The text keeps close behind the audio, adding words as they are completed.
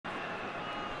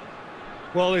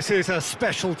Well, this is a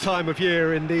special time of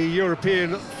year in the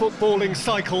European footballing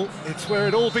cycle. It's where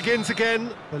it all begins again.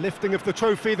 The lifting of the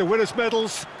trophy, the winners'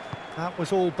 medals. That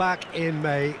was all back in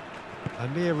May. A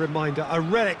mere reminder, a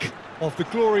relic of the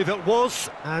glory that was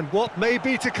and what may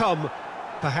be to come,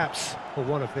 perhaps for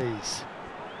one of these.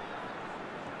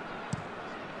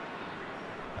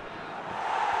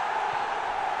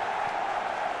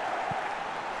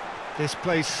 This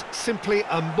place simply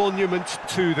a monument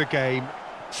to the game.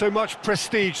 So much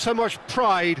prestige, so much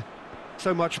pride,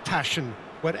 so much passion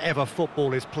whenever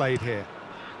football is played here.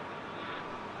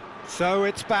 So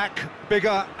it's back,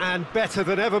 bigger and better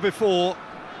than ever before.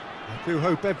 I do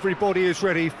hope everybody is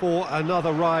ready for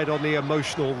another ride on the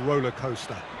emotional roller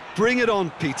coaster. Bring it on,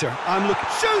 Peter. I'm looking...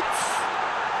 Shoots!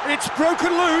 It's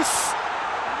broken loose!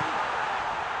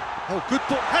 Oh, good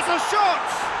ball, has a shot!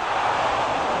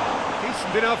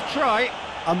 Decent enough try.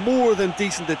 A more than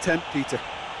decent attempt, Peter.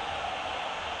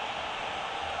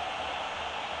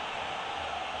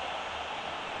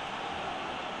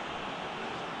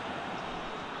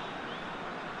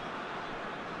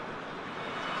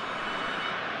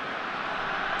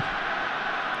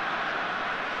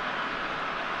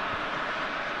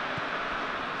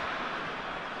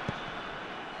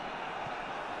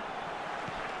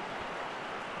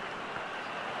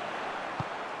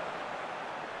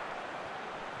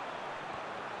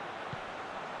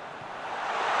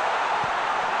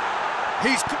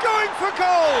 He's going for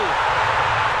goal!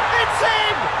 It's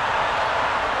in!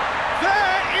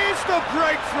 There is the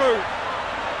breakthrough!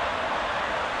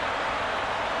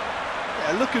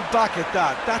 Yeah, looking back at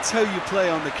that, that's how you play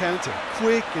on the counter.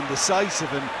 Quick and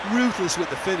decisive and ruthless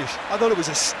with the finish. I thought it was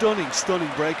a stunning,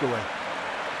 stunning breakaway.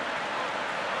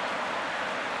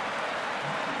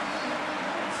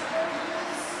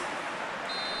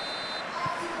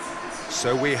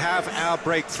 So we have our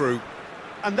breakthrough.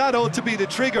 And that ought to be the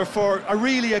trigger for a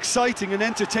really exciting and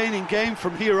entertaining game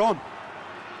from here on.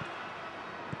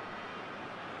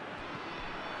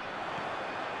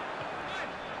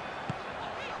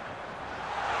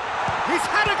 He's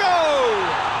had a go!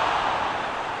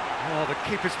 Oh, the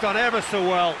keeper's done ever so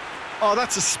well. Oh,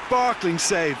 that's a sparkling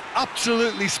save.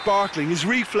 Absolutely sparkling. His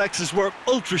reflexes were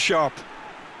ultra-sharp.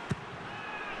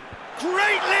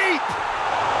 Great leap!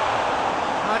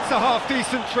 That's a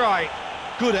half-decent try.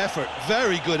 Good effort,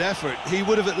 very good effort. He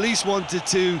would have at least wanted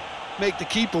to make the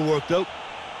keeper work, though.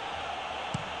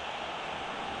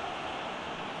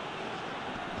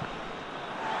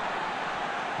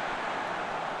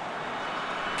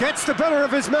 Gets the better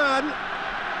of his man.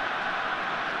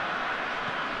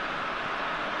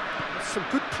 Some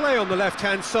good play on the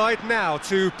left-hand side now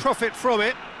to profit from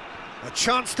it. A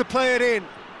chance to play it in.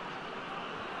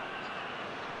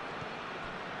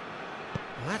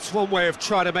 That's one way of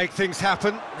trying to make things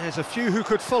happen. There's a few who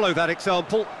could follow that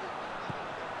example.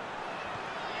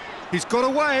 He's got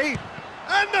away,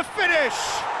 and the finish!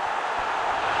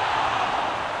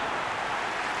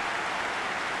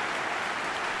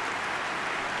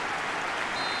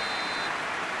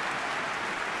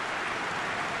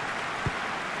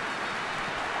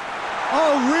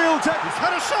 Oh, real depth. He's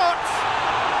had a shot!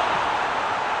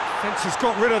 Fence has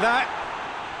got rid of that.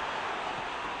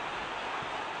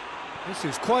 This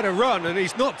is quite a run, and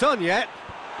he's not done yet.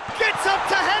 Gets up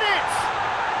to head it!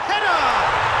 Header!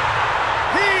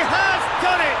 He has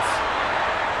done it!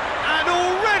 And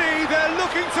already they're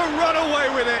looking to run away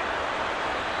with it.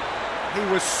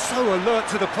 He was so alert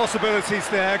to the possibilities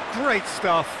there. Great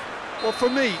stuff. Well, for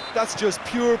me, that's just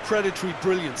pure predatory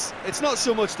brilliance. It's not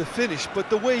so much the finish, but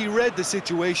the way he read the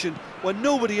situation when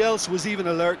nobody else was even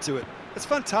alert to it. It's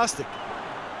fantastic.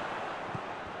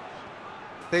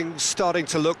 Things starting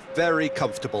to look very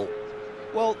comfortable.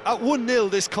 Well, at 1-0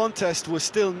 this contest was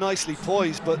still nicely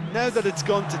poised, but now that it's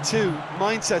gone to 2,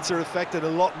 mindsets are affected a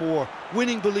lot more.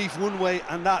 Winning belief one way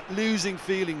and that losing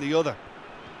feeling the other.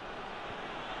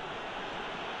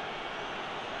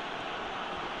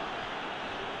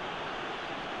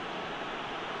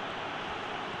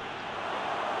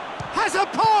 Has a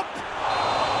pop!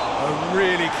 A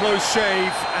really close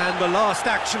shave, and the last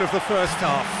action of the first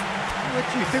half. What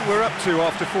do you think we're up to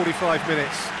after 45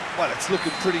 minutes? Well, it's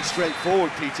looking pretty straightforward,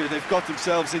 Peter. They've got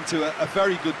themselves into a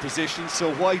very good position,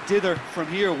 so why dither from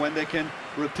here when they can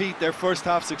repeat their first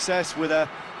half success with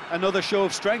another show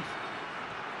of strength?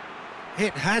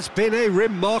 It has been a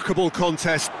remarkable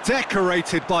contest,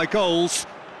 decorated by goals,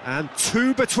 and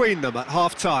 2 between them at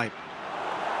half-time.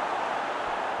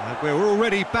 And we're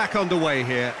already back underway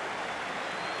here.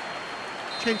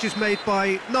 Changes made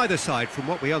by neither side, from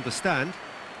what we understand.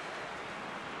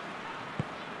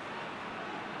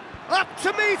 Up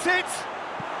to meet it!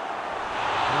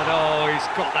 And oh, he's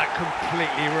got that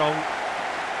completely wrong.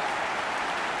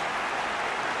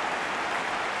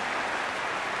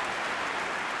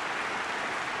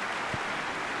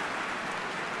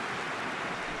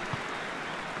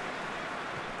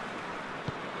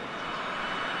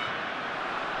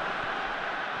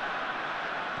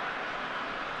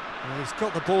 He's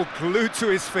got the ball glued to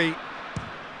his feet.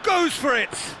 Goes for it!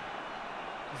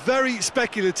 Very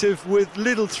speculative with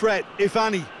little threat, if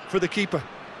any, for the keeper.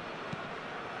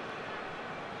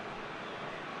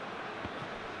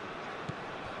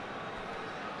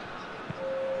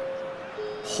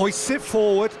 Hoists it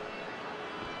forward.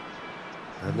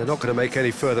 And they're not going to make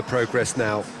any further progress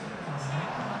now.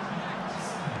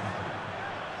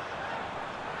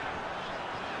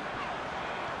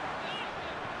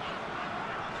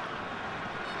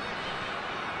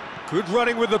 Good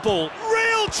running with the ball.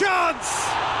 Real chance!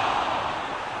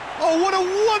 Oh, what a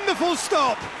wonderful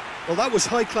stop! Well, that was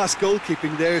high-class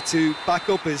goalkeeping there to back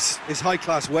up his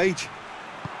high-class wage.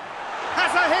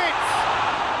 Has a hit!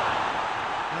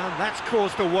 And that's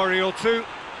caused a worry or two.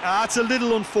 That's a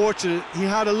little unfortunate. He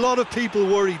had a lot of people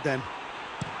worried then.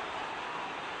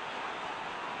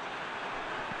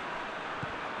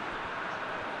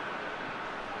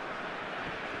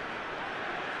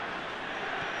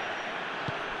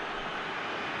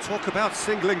 Talk about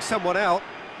singling someone out.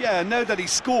 Yeah, now that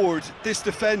he's scored, this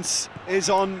defence is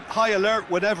on high alert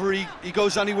whenever he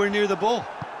goes anywhere near the ball.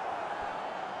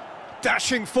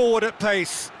 Dashing forward at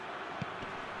pace.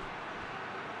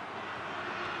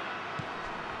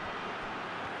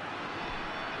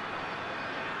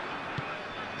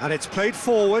 And it's played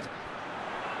forward.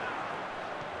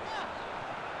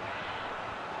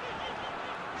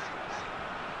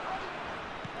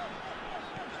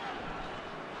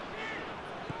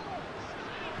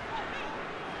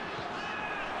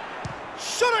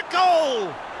 Shot at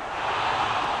goal!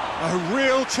 A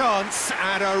real chance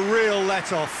and a real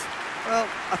let-off. Well,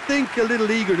 I think a little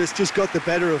eagerness just got the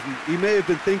better of him. He may have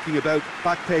been thinking about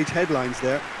back-page headlines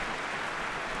there.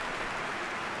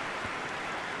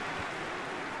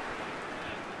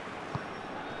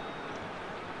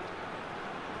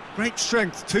 Great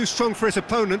strength, too strong for his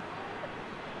opponent.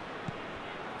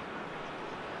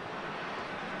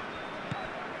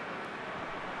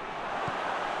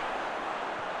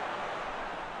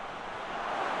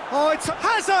 Oh, it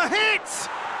has a hit!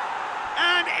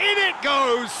 And in it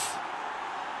goes!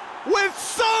 With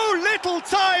so little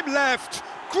time left!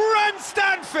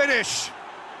 Grandstand finish!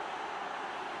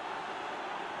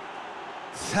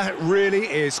 That really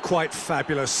is quite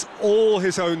fabulous. All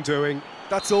his own doing.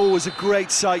 That's always a great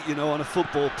sight, you know, on a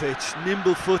football pitch.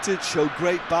 Nimble-footed, showed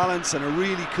great balance and a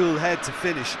really cool head to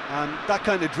finish. And that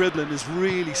kind of dribbling is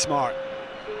really smart.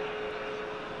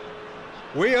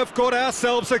 We have got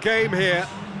ourselves a game here.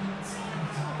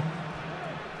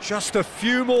 Just a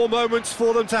few more moments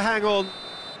for them to hang on.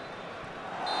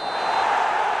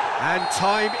 And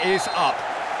time is up.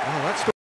 Oh, that's